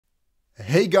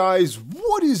Hey guys,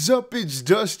 what is up? It's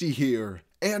Dusty here,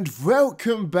 and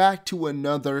welcome back to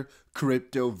another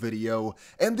crypto video.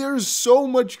 And there's so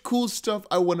much cool stuff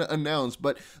I want to announce,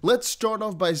 but let's start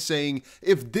off by saying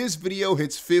if this video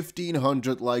hits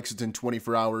 1,500 likes within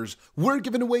 24 hours, we're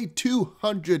giving away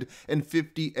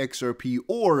 250 XRP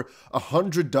or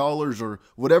 $100 or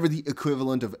whatever the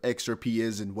equivalent of XRP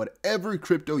is in whatever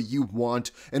crypto you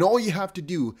want. And all you have to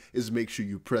do is make sure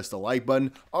you press the like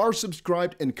button, are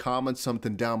subscribed, and comment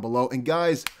something down below. And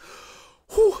guys,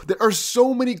 there are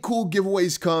so many cool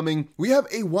giveaways coming. We have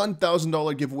a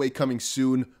 $1,000 giveaway coming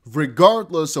soon.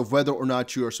 Regardless of whether or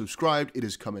not you are subscribed, it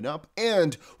is coming up.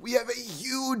 And we have a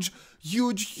huge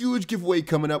giveaway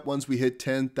coming up once we hit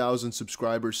 10,000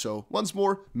 subscribers. So once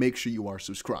more, make sure you are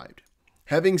subscribed.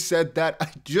 Having said that, I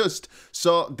just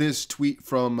saw this tweet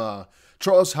from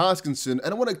Charles Hoskinson,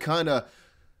 and I want to kind of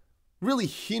really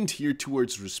hint here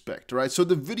towards respect, right? So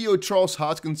the video Charles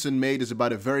Hoskinson made is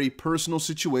about a very personal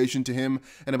situation to him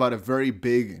and about a very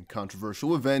big and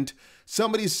controversial event.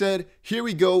 Somebody said, here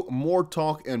we go, more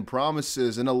talk and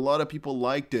promises, and a lot of people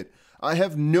liked it. I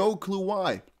have no clue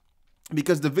why.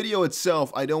 Because the video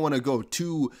itself, I don't want to go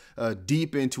too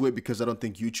deep into it because I don't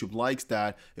think YouTube likes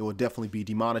that. It will definitely be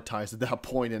demonetized at that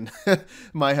point and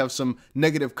might have some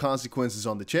negative consequences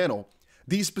on the channel.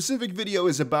 The specific video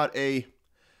is about a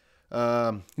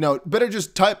no, better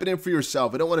just type it in for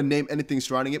yourself. I don't want to name anything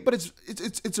surrounding it, but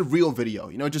it's a real video,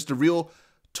 you know, just a real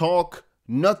talk,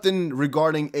 nothing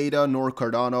regarding ADA nor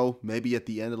Cardano, maybe at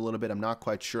the end a little bit, I'm not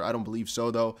quite sure, I don't believe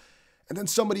so though. And then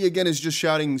somebody again is just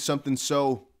shouting something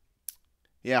so,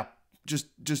 yeah, just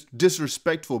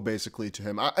disrespectful basically to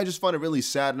him. I just find it really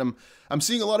sad, and I'm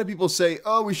seeing a lot of people say,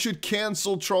 oh, we should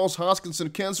cancel Charles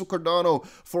Hoskinson, cancel Cardano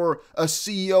for a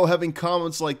CEO having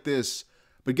comments like this.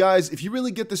 But guys, if you really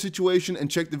get the situation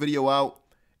and check the video out,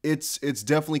 it's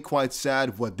definitely quite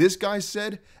sad what this guy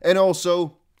said. And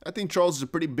also, I think Charles is a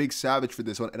pretty big savage for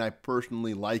this one, and I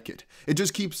personally like it. It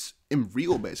just keeps him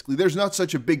real, basically. There's not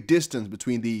such a big distance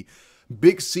between the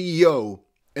big CEO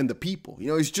and the people. You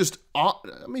know, it's just, I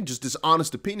mean, just this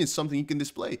honest opinion is something you can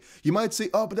display. You might say,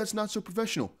 oh, but that's not so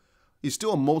professional. He's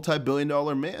still a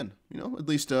multi-billion-dollar man, you know, at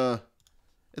least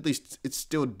it's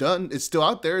still done. It's still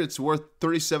out there. It's worth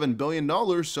 $37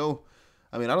 billion. So,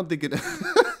 I mean, I don't think it,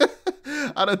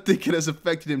 I don't think it has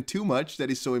affected him too much that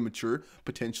he's so immature,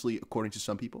 potentially, according to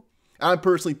some people. I'm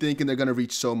personally thinking they're going to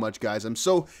reach so much, guys. I'm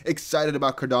so excited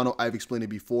about Cardano. I've explained it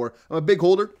before. I'm a big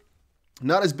holder.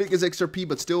 Not as big as XRP,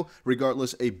 but still,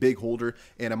 regardless, a big holder.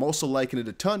 And I'm also liking it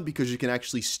a ton because you can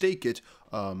actually stake it.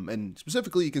 And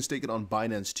specifically, you can stake it on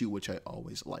Binance too, which I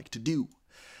always like to do.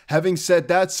 Having said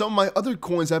that, some of my other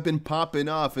coins have been popping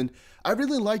off, and I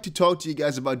really like to talk to you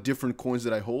guys about different coins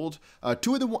three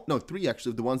actually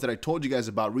of the ones that I told you guys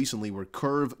about recently were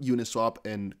Curve, Uniswap,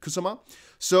 and ZLQZAA.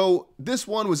 So this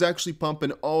one was actually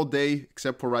pumping all day,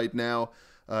 except for right now.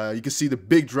 You can see the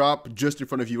big drop just in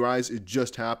front of your eyes. It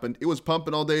just happened. It was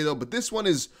pumping all day though, but this one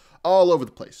is all over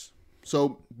the place.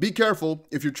 So be careful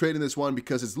if you're trading this one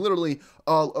because it's literally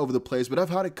all over the place. But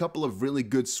I've had a couple of really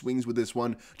good swings with this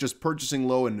one, just purchasing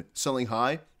low and selling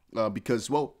high because,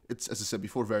 well, it's, as I said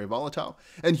before, very volatile.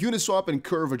 And Uniswap and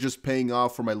Curve are just paying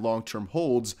off for my long-term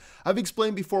holds. I've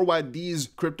explained before why these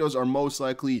cryptos are most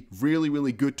likely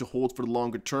really good to hold for the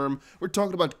longer term. We're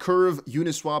talking about Curve,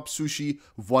 Uniswap, Sushi,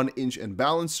 1inch, and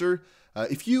Balancer.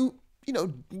 If you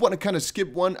want to kind of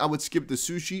skip one, I would skip the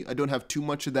Sushi. I don't have too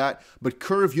much of that. But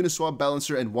Curve, Uniswap,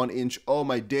 Balancer, and 1inch, oh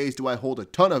my days, do I hold a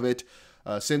ton of it.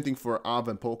 Same thing for AV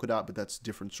and Polkadot, but that's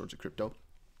different sorts of crypto.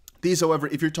 These, however,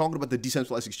 if you're talking about the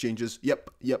decentralized exchanges, yep,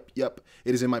 it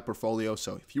is in my portfolio.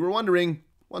 So if you were wondering,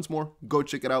 once more, go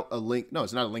check it out. A link, no,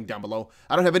 it's not a link down below.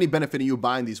 I don't have any benefit in you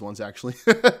buying these ones, actually.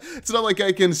 It's not like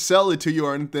I can sell it to you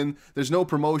or anything. There's no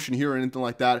promotion here or anything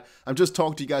like that. I'm just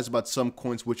talking to you guys about some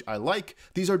coins which I like.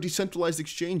 These are decentralized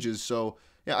exchanges, so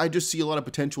yeah, I just see a lot of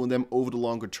potential in them over the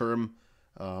longer term.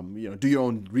 Do your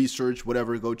own research,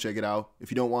 whatever, go check it out.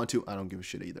 If you don't want to, I don't give a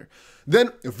shit either. Then,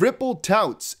 Ripple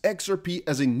touts XRP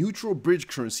as a neutral bridge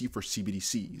currency for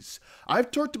CBDCs.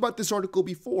 I've talked about this article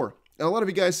before, and a lot of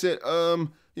you guys said, so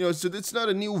it's not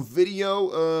a new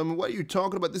video. Why are you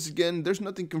talking about this again? There's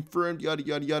nothing confirmed, yada,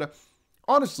 yada, yada.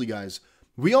 Honestly, guys,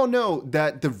 we all know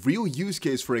that the real use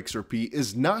case for XRP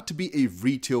is not to be a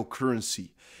retail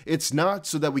currency. It's not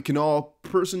so that we can all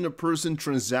person-to-person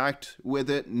transact with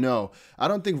it. No, I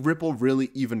don't think Ripple really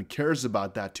even cares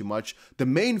about that too much. The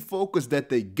main focus that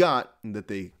they got and that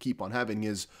they keep on having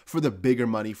is for the bigger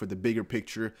money, for the bigger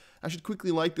picture. I should quickly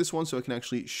like this one so I can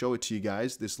actually show it to you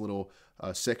guys, this little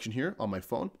section here on my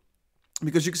phone,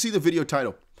 because you can see the video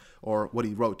title or what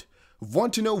he wrote.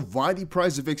 want to know why the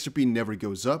price of XRP never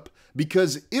goes up?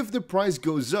 Because if the price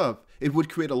goes up, it would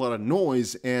create a lot of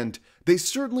noise, and they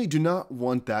certainly do not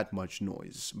want that much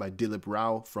noise. By Dilip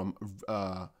Rao from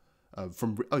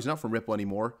he's not from Ripple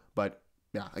anymore, but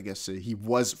yeah, I guess he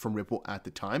was from Ripple at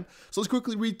the time. So let's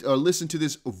quickly listen to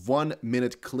this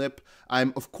 1-minute clip.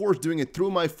 I'm, of course, doing it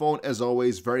through my phone, as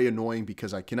always. Very annoying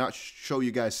because I cannot show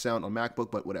you guys sound on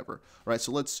MacBook, but whatever. All right,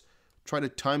 so let's try to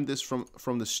time this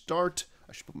from the start.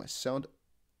 I should put my sound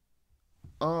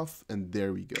off, and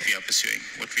there we go. What we are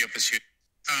pursuing.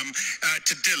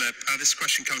 To Dilip, this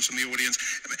question comes from the audience.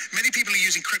 Many people are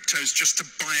using cryptos just to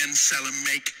buy and sell and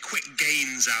make quick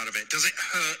gains out of it. Does it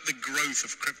hurt the growth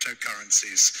of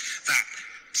cryptocurrencies, that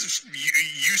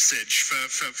usage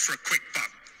for a quick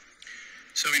buck?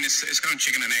 So I mean, it's kind of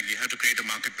chicken and egg. You have to create a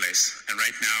marketplace. And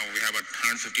right now we have about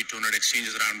 150, 200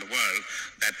 exchanges around the world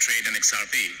that trade in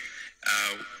XRP.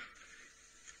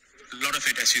 A lot of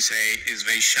it, as you say, is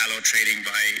very shallow trading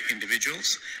by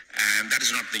individuals, and that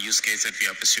is not the use case that we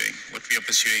are pursuing. What we are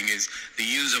pursuing is the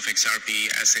use of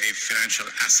XRP as a financial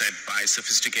asset by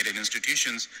sophisticated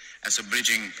institutions as a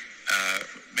bridging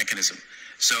mechanism.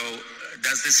 So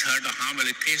does this hurt or harm? Well,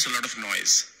 it creates a lot of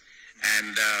noise,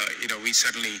 and we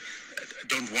certainly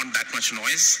don't want that much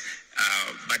noise,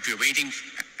 but we're waiting.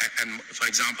 And for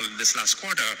example, this last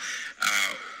quarter,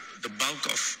 the bulk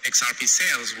of XRP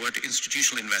sales were to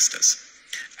institutional investors.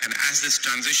 And as this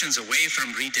transitions away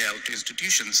from retail to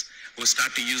institutions who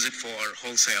start to use it for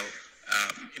wholesale,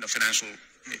 financial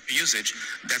usage,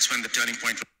 that's when the turning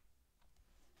point.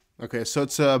 Okay, so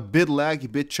it's a bit laggy, a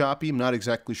bit choppy. I'm not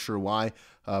exactly sure why,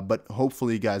 but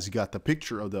hopefully you guys got the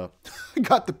picture of the...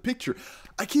 got the picture.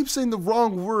 I keep saying the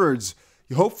wrong words.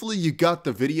 Hopefully you got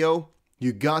the video,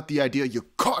 you got the idea, you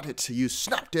caught it, you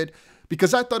snapped it,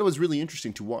 because I thought it was really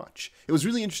interesting to watch. It was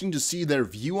really interesting to see their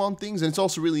view on things, and it's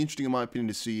also really interesting, in my opinion,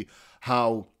 to see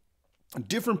how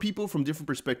different people from different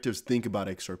perspectives think about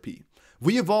XRP.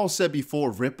 We have all said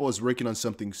before, Ripple is working on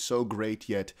something so great,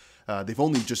 yet they've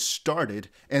only just started,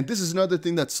 and this is another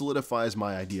thing that solidifies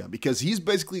my idea, because he's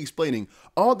basically explaining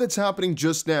all that's happening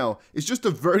just now is just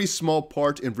a very small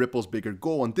part in Ripple's bigger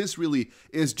goal, and this really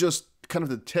is just kind of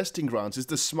the testing grounds. It's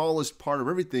the smallest part of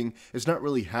everything. It's not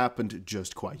really happened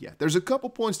just quite yet. There's a couple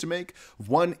points to make.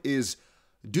 One is,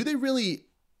 do they really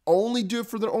only do it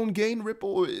for their own gain,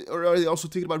 Ripple, or are they also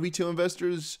thinking about retail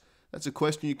investors? That's a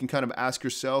question you can kind of ask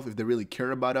yourself. If they really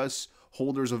care about us,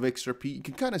 holders of XRP, you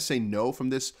can kind of say no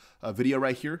from this video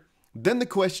right here. Then the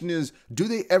question is, do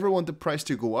they ever want the price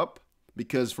to go up?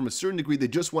 Because from a certain degree, they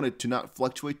just want it to not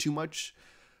fluctuate too much.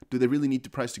 Do they really need the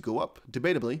price to go up?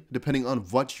 Debatably, depending on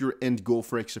what your end goal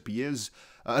for XRP is.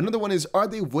 Another one is, are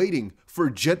they waiting for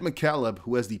Jet McCaleb,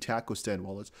 who has the Taco Stand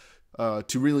wallets,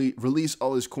 to really release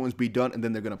all his coins, be done, and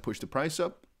then they're going to push the price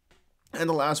up? And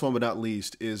the last one but not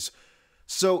least is,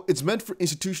 so it's meant for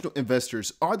institutional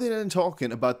investors. Are they then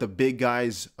talking about the big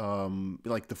guys,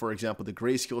 like for example, the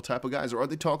Grayscale type of guys, or are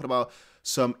they talking about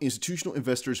some institutional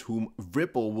investors whom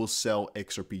Ripple will sell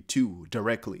XRP to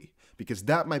directly? Because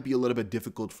that might be a little bit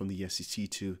difficult from the SEC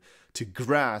to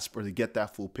grasp or to get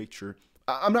that full picture.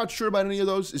 I'm not sure about any of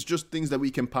those. It's just things that we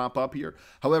can pop up here.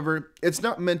 However, it's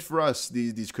not meant for us,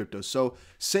 these cryptos. So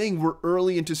saying we're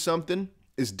early into something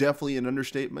is definitely an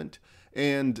understatement.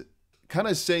 And kind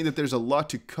of saying that there's a lot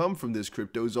to come from this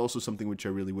crypto is also something which I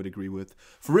really would agree with.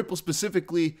 For Ripple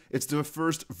specifically, it's the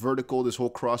first vertical, this whole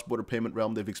cross-border payment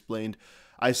realm they've explained.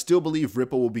 I still believe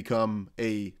Ripple will become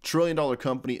a trillion-dollar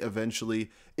company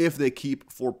eventually. If they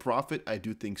keep for profit, I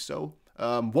do think so.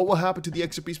 What will happen to the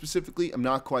XRP specifically? I'm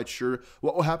not quite sure.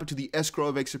 What will happen to the escrow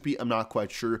of XRP? I'm not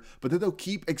quite sure. But that they'll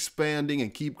keep expanding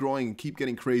and keep growing and keep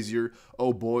getting crazier.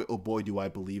 Oh boy, do I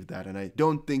believe that. And I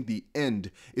don't think the end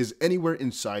is anywhere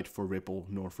in sight for Ripple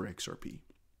nor for XRP.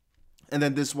 And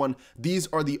then this one, these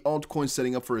are the altcoins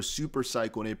setting up for a super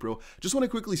cycle in April. Just want to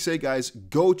quickly say, guys,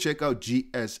 go check out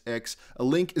GSX. A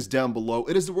link is down below.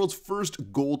 It is the world's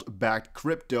first gold-backed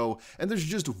crypto, and there's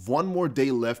just one more day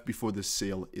left before the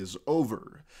sale is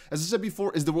over. As I said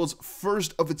before, is the world's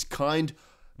first of its kind,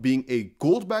 being a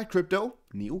gold-backed crypto,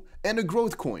 new, and a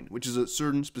growth coin, which is a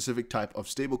certain specific type of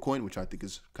stable coin, which I think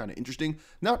is kind of interesting.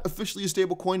 Not officially a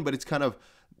stable coin, but it's kind of,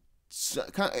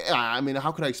 I mean,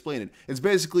 how could I explain it? It's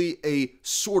basically a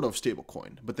sort of stable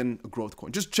coin, but then a growth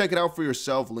coin. Just check it out for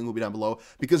yourself. The link will be down below,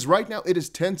 because right now it is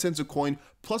 10 cents a coin,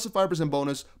 plus a 5%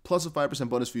 bonus, plus a 5%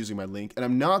 bonus for using my link. And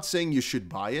I'm not saying you should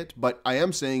buy it, but I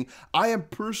am saying I am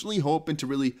personally hoping to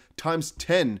really times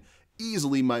 10,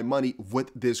 easily my money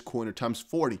with this coin or times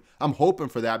 40. I'm hoping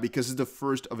for that because it's the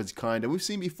first of its kind. And we've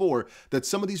seen before that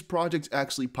some of these projects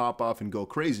actually pop off and go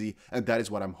crazy. And that is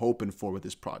what I'm hoping for with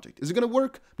this project. Is it going to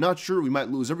work? Not sure. We might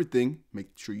lose everything. Make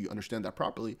sure you understand that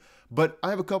properly. But I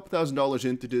have a couple $1,000s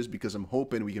into this because I'm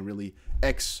hoping we can really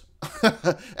X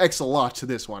a lot to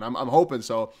this one. I'm hoping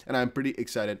so, and I'm pretty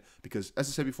excited because, as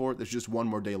I said before, there's just one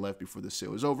more day left before the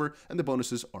sale is over, and the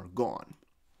bonuses are gone.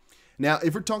 Now,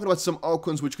 if we're talking about some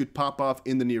altcoins which could pop off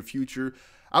in the near future,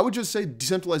 I would just say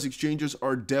decentralized exchanges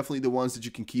are definitely the ones that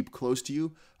you can keep close to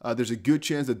you. There's a good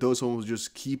chance that those ones will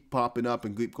just keep popping up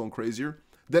and keep going crazier.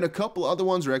 Then a couple other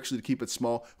ones are actually to keep it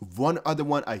small. One other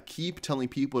one I keep telling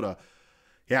people to,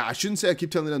 yeah, I shouldn't say I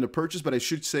keep telling them to purchase, but I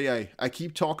should say I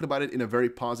keep talking about it in a very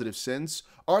positive sense,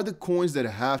 are the coins that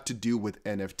have to do with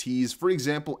NFTs. For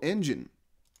example, Engine.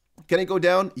 Can it go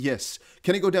down? Yes.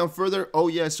 Can it go down further? Oh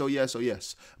yes, oh yes, oh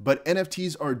yes. But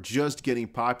NFTs are just getting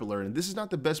popular, and this is not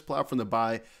the best platform to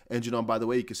buy Engine on, by the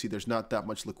way. You can see there's not that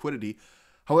much liquidity.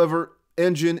 However,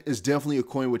 Engine is definitely a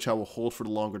coin which I will hold for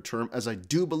the longer term, as I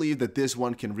do believe that this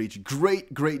one can reach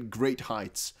great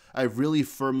heights. I really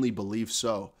firmly believe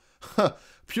so.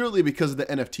 Purely because of the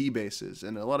NFT basis,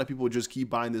 and a lot of people just keep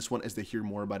buying this one as they hear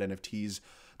more about NFTs.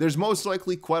 There's most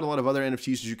likely quite a lot of other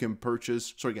NFTs that you can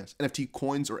purchase, sorry guys, NFT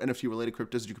coins or NFT related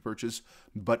cryptos that you can purchase,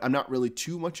 but I'm not really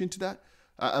too much into that.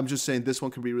 I'm just saying this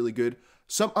one can be really good.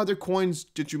 Some other coins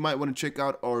that you might want to check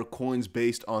out are coins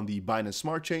based on the Binance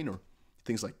Smart Chain, or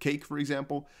things like Cake, for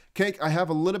example. Cake, I have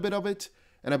a little bit of it,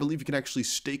 and I believe you can actually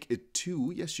stake it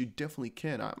too. Yes, you definitely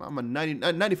can. I'm a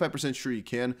 95% sure you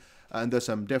can. And thus,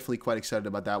 I'm definitely quite excited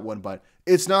about that one. But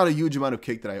it's not a huge amount of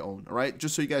Cake that I own, all right?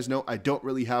 Just so you guys know, I don't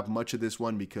really have much of this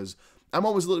one because I'm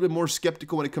always a little bit more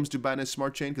skeptical when it comes to Binance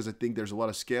Smart Chain because I think there's a lot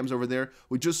of scams over there.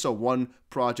 We just saw one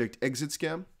project exit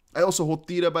scam. I also hold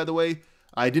Theta, by the way.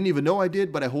 I didn't even know I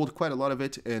did, but I hold quite a lot of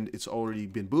it, and it's already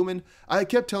been booming. I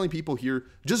kept telling people here,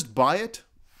 just buy it.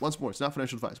 Once more, it's not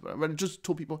financial advice, but I just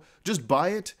told people, just buy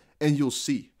it and you'll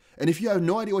see. And if you have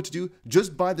no idea what to do,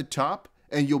 just buy the top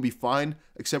and you'll be fine,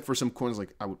 except for some coins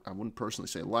like I wouldn't personally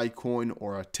say Litecoin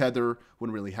or a Tether.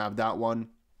 Wouldn't really have that one.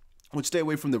 Would stay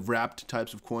away from the wrapped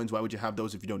types of coins. Why would you have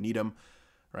those if you don't need them,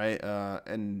 right?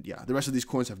 And yeah, the rest of these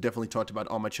coins I've definitely talked about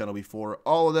on my channel before.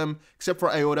 All of them, except for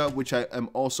IOTA, which I am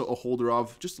also a holder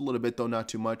of. Just a little bit though, not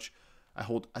too much. I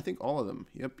hold, I think, all of them.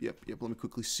 Yep. Let me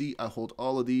quickly see. I hold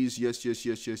all of these. Yes.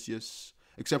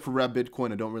 Except for Wrap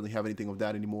Bitcoin, I don't really have anything of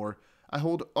that anymore. I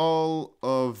hold all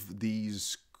of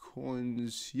these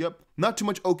coins. Yep. Not too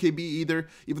much OKB either,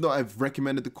 even though I've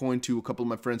recommended the coin to a couple of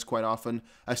my friends quite often.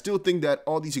 I still think that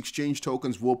all these exchange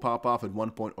tokens will pop off at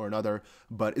one point or another,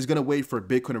 but it's going to wait for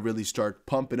Bitcoin to really start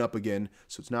pumping up again.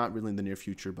 So it's not really in the near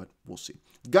future, but we'll see.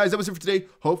 Guys, that was it for today.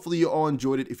 Hopefully you all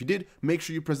enjoyed it. If you did, make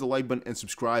sure you press the like button and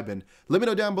subscribe, and let me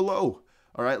know down below.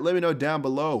 All right, let me know down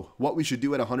below what we should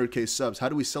do at 100K subs. How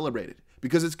do we celebrate it?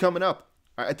 Because it's coming up.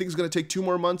 I think it's going to take 2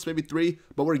 more months, maybe 3,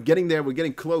 but we're getting there. We're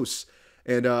getting close.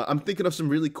 And I'm thinking of some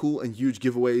really cool and huge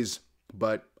giveaways,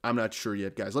 but I'm not sure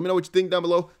yet, guys. Let me know what you think down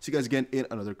below. See you guys again in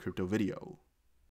another crypto video.